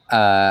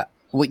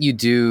what you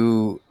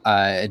do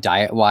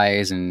diet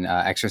wise and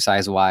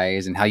exercise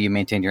wise, and how you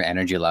maintain your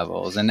energy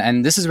levels.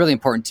 And this is really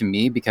important to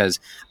me because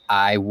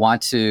I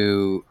want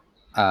to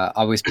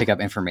always pick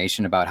up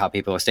information about how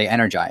people stay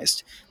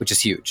energized, which is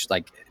huge.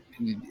 Like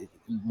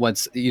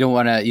what's you don't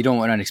want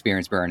to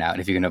experience burnout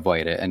if you can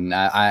avoid it, and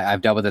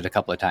I've dealt with it a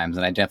couple of times,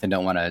 and I definitely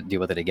don't want to deal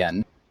with it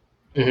again.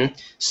 Hmm.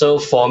 So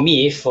for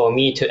me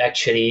to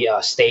actually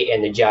stay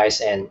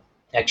energized and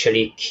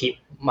actually keep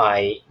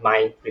my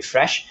mind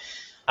refreshed,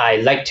 I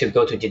like to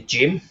go to the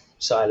gym.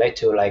 So I like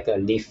to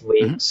lift Hmm.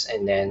 weights,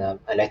 and then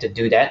I like to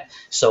do that.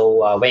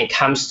 So when it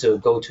comes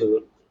to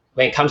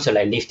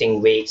like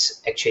lifting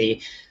weights,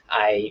 actually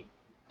I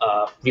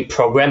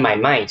reprogram my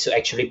mind to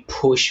actually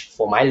push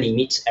for my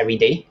limits every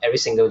day, every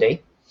single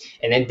day,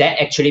 and then that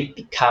actually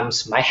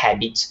becomes my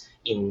habit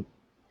in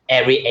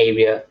every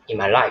area in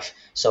my life.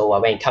 So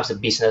when it comes to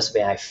business,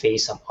 when I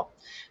face some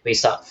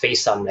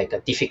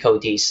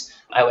difficulties,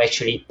 I will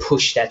actually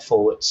push that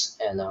forwards.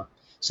 And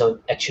so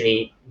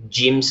actually,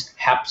 gyms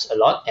helps a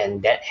lot,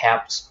 and that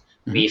helps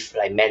Hmm. with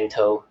like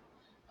mental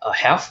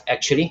health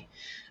actually,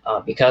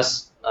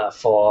 because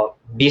for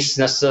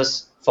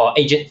businesses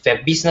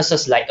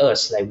like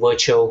us, like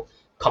virtual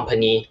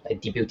company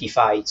like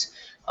Debutify,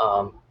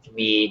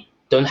 we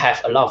don't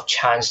have a lot of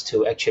chance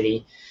to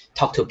actually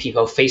talk to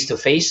people face to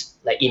face,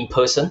 like in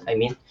person. I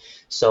mean,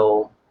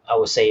 so I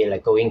would say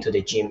like going to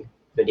the gym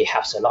really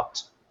helps a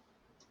lot,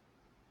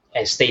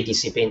 and stay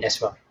disciplined as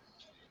well.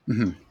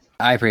 Hmm.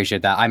 I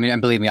appreciate that. I mean, and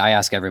believe me, I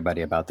ask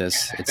everybody about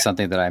this. It's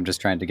something that I'm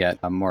just trying to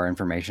get more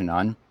information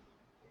on.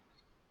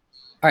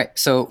 All right,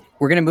 so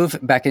we're going to move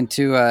back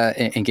into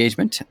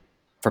engagement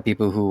for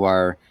people who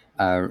are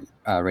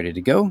ready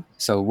to go.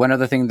 So one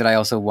other thing that I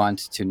also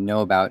want to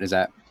know about is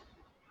that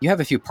you have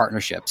a few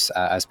partnerships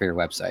as per your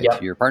website.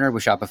 Yep. You're partnered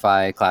with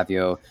Shopify,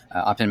 Klaviyo,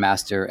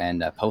 OptinMaster,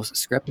 and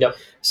PostScript. Yep.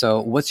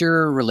 So what's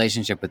your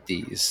relationship with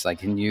these? Like,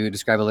 can you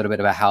describe a little bit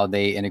about how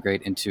they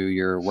integrate into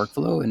your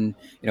workflow and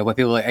what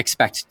people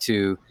expect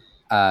to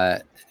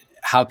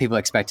how people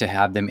expect to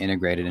have them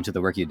integrated into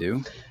the work you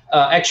do?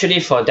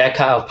 Actually, for that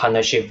kind of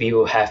partnership, we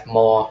will have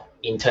more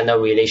internal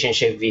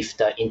relationship with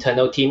the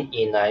internal team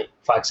in,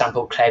 for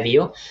example,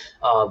 Klaviyo.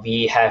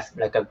 We have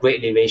like a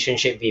great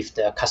relationship with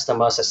the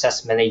customer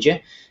success manager,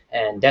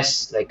 and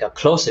that's like a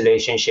close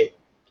relationship.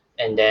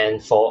 And then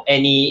for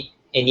any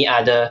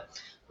other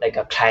like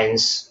a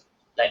client's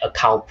like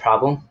account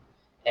problem,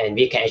 and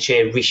we can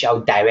actually reach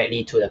out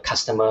directly to the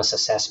customer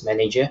success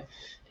manager,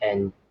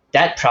 and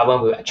that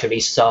problem will actually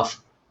solve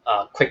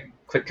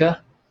quicker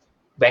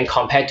when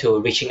compared to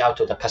reaching out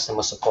to the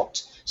customer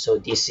support. So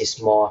this is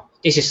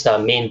the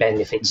main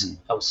benefits,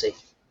 I would say.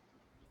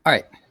 All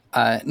right,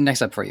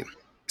 next up for you.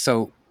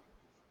 So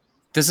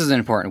this is an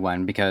important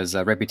one because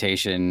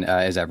reputation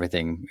is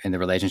everything in the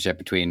relationship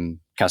between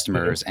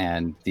customers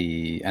and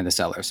the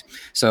sellers.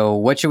 So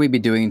what should we be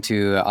doing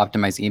to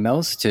optimize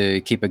emails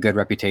to keep a good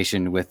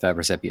reputation with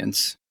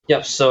recipients?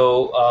 Yep.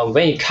 So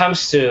when it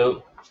comes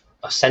to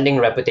sending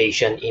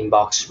reputation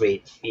inbox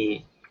rate,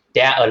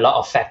 there are a lot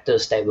of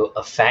factors that will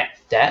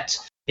affect that,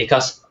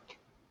 because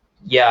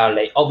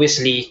like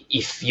obviously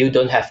if you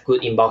don't have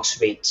good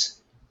inbox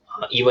rates,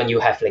 even you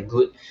have like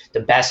the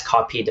best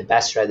copy, the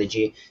best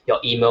strategy, your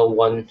email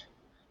won't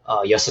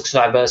your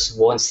subscribers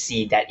won't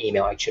see that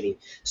email actually.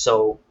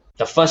 So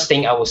the first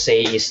thing I would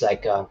say is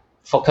like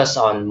focus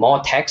on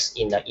more text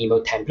in the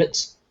email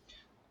templates,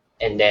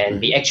 and then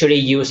we actually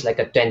use like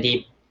a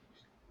 20%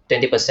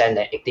 and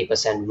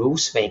 80%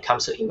 rules. When it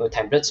comes to email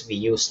templates, we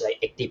use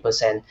like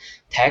 80%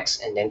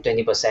 text and then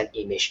 20%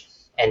 image,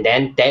 and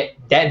then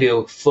that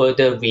will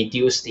further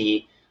reduce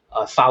the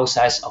file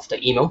size of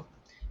the email,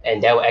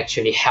 and that will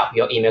actually help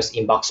your emails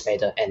inbox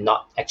better and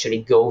not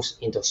actually goes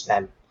into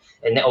spam.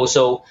 And then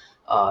also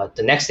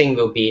the next thing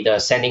will be the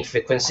sending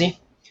frequency.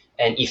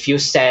 And if you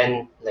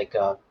send like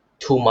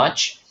too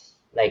much,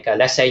 like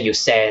let's say you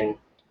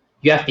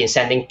have been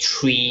sending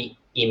 3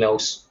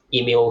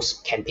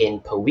 emails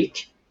campaign per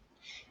week,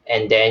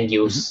 and then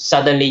you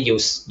suddenly you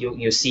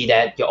see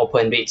that your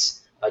open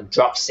rates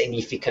drop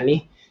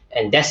significantly,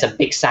 and that's a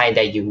big sign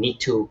that you need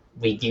to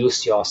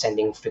reduce your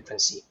sending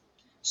frequency.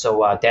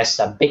 So that's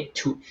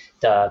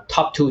the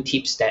top 2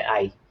 tips that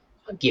I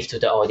give to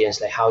the audience,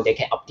 like how they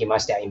can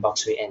optimize their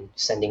inbox rate and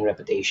sending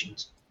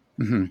reputations.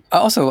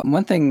 Also,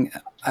 one thing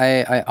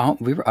I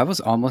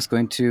was almost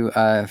going to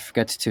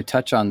forget to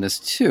touch on this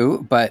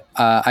too, but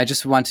I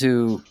just want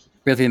to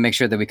really make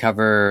sure that we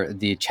cover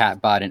the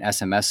chatbot and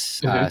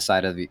SMS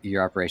side of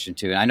your operation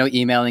too. And I know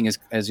emailing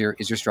is your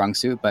strong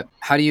suit, but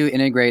how do you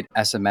integrate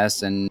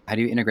SMS and how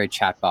do you integrate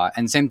chatbot?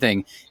 And same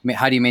thing,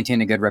 how do you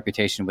maintain a good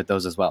reputation with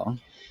those as well?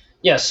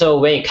 Yeah, so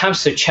when it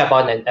comes to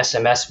chatbot and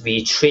SMS,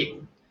 we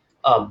treat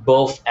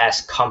both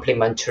as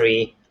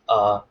complementary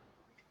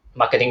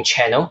marketing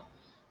channel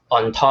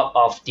on top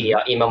of the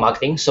email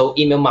marketing. So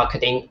email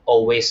marketing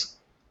always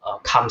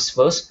comes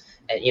first,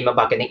 and email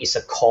marketing is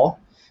a core.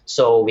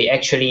 So we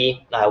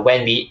actually,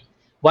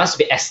 once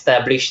we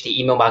establish the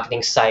email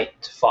marketing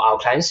site for our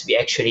clients, we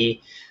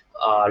actually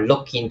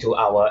look into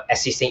our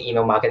existing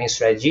email marketing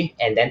strategy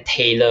and then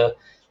tailor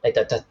like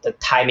the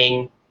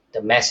timing,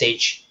 the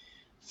message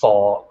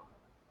for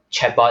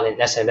chatbot and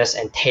SMS,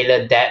 and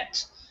tailor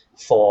that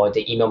for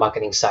the email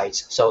marketing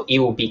sites. So it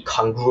will be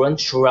congruent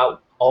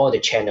throughout all the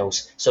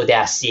channels, so they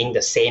are seeing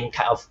the same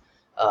kind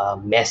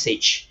of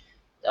message,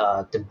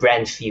 the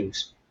brand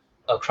feels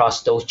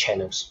across those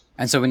channels.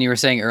 And so when you were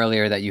saying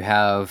earlier that you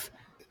have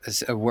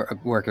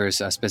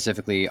workers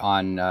specifically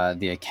on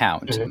the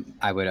account,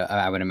 I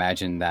would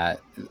imagine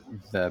that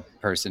the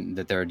person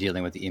that they're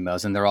dealing with the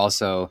emails, and they're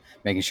also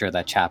making sure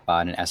that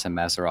chatbot and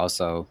SMS are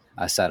also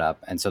set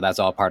up, and so that's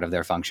all part of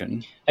their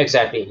function.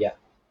 Exactly. Yeah.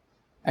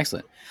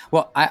 Excellent.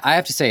 Well, I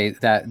have to say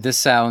that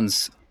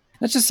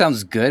that just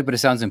sounds good, but it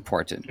sounds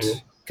important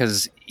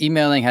because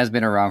emailing has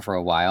been around for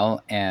a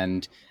while,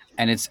 and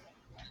it's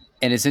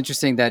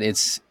interesting that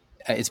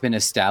it's been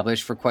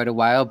established for quite a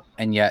while,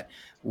 and yet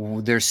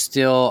there's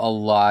still a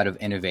lot of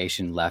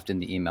innovation left in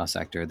the email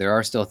sector. There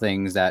are still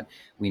things that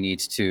we need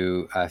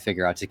to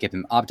figure out to get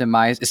them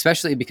optimized,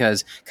 especially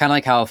because kind of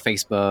like how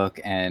Facebook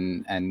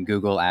and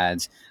Google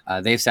ads,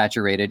 they've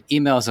saturated.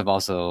 Emails have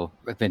also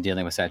been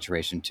dealing with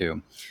saturation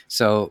too.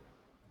 So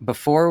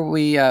before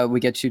we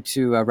get you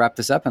to wrap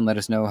this up and let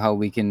us know how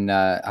we can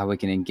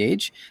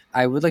engage,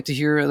 I would like to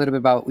hear a little bit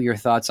about your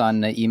thoughts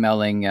on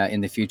emailing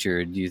in the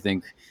future. Do you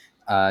think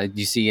do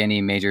you see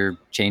any major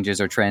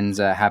changes or trends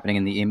happening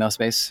in the email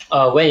space?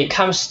 When it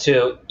comes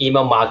to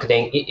email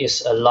marketing, it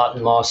is a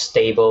lot more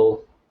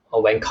stable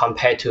when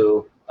compared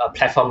to a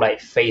platform like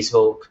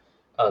Facebook,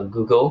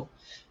 Google,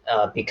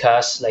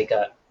 because like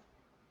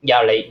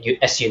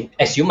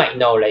you might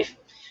know, like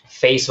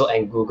Facebook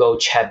and Google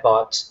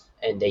chatbots,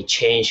 and they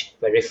change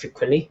very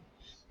frequently.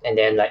 And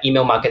then like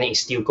email marketing is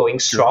still going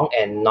strong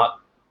and not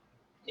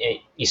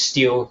it's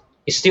still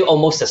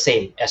almost the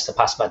same as the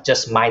past, but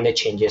just minor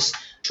changes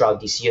throughout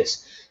these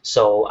years.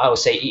 So I would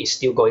say it is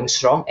still going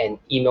strong, and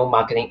email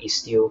marketing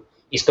is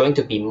going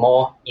to be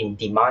more in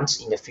demand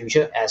in the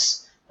future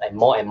as like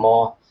more and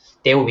more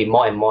there will be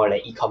more and more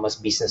like e-commerce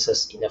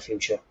businesses in the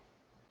future.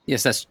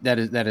 Yes,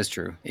 that is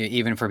true.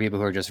 Even for people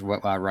who are just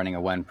running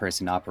a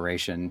one-person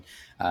operation,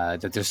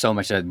 that there's so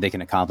much that they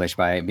can accomplish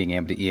by being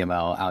able to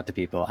email out to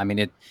people. I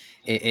mean,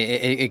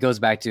 it goes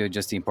back to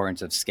just the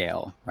importance of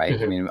scale, right?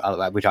 I mean,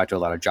 we talked to a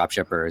lot of drop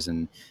shippers,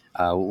 and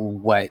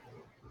what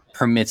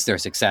permits their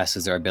success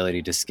is their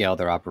ability to scale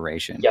their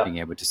operation, being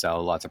able to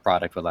sell lots of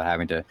product without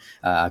having to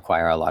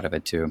acquire a lot of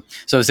it too.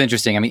 So it's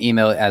interesting. I mean,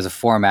 email as a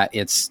format,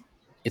 it's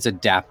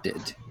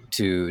adapted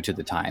to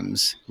the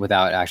times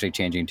without actually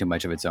changing too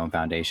much of its own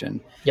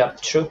foundation. Yeah,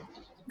 true.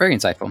 Very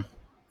insightful.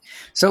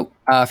 So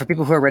for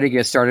people who are ready to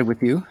get started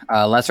with you,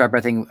 let's wrap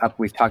everything up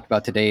we've talked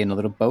about today in a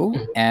little bow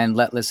and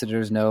let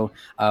listeners know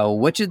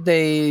what should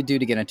they do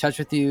to get in touch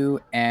with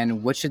you,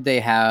 and what should they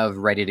have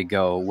ready to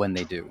go when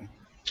they do?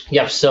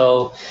 Yeah,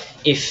 so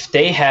if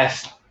they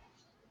have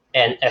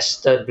an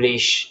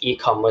established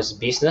e-commerce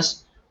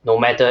business, no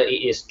matter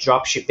it is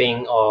drop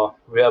shipping or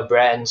real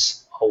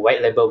brands or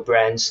white label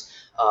brands,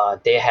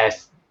 they have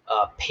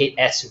paid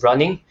ads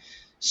running.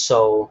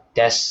 So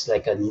that's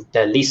like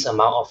the least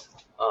amount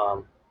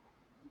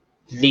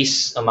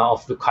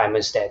of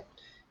requirements that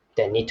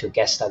need to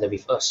get started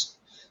with us.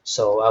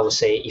 So I would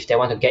say if they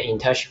want to get in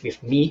touch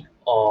with me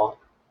or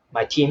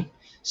my team,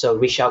 so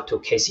reach out to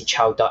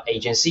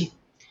caseychow.agency,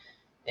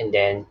 and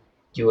then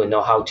you will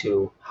know how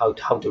to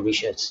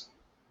reach us.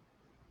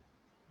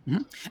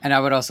 Mm-hmm. And I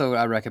would also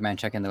recommend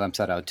checking the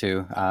website out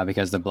too,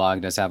 because the blog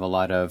does have a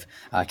lot of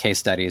case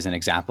studies and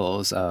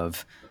examples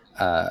of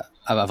a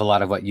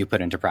lot of what you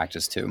put into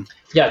practice too.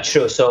 Yeah,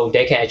 true. So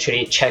they can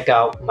actually check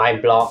out my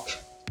blog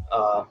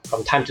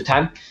from time to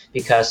time,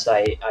 because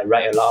I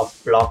write a lot of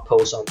blog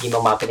posts on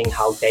email marketing,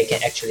 how they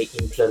can actually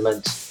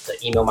implement the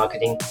email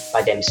marketing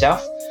by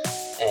themselves.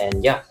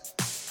 And yeah.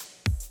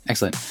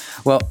 Excellent.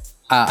 Well,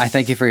 I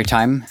thank you for your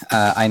time.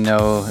 I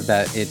know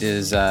that it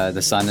is the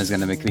sun is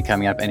going to be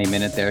coming up any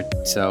minute there,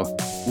 so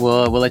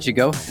we'll let you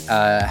go.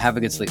 Have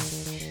a good sleep.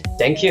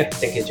 Thank you,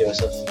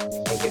 Joseph.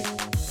 Thank you.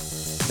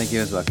 Thank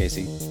you as well,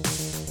 Casey.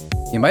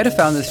 You might have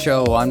found this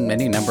show on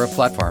any number of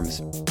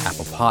platforms: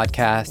 Apple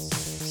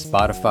Podcasts,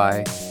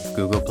 Spotify,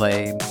 Google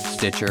Play,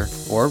 Stitcher,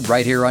 or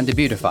right here on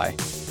Debutify.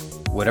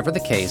 Whatever the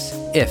case,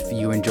 if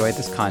you enjoyed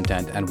this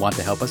content and want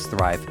to help us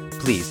thrive,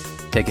 please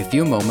take a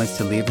few moments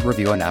to leave a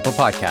review on Apple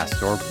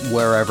Podcasts or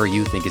wherever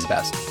you think is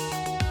best.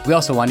 We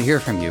also want to hear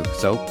from you,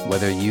 so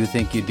whether you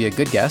think you'd be a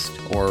good guest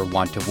or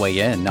want to weigh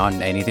in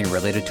on anything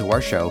related to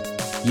our show,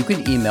 you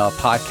can email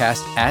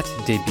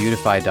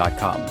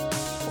podcast@debutify.com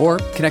or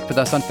connect with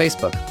us on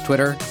Facebook,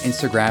 Twitter,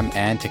 Instagram,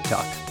 and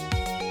TikTok.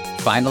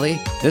 Finally,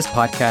 this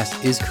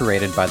podcast is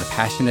created by the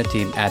passionate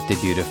team at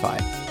Debutify.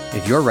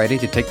 If you're ready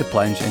to take the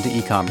plunge into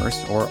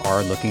e-commerce or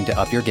are looking to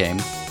up your game,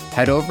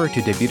 head over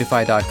to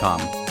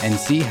debutify.com and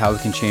see how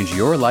it can change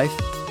your life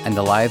and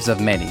the lives of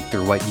many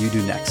through what you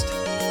do next.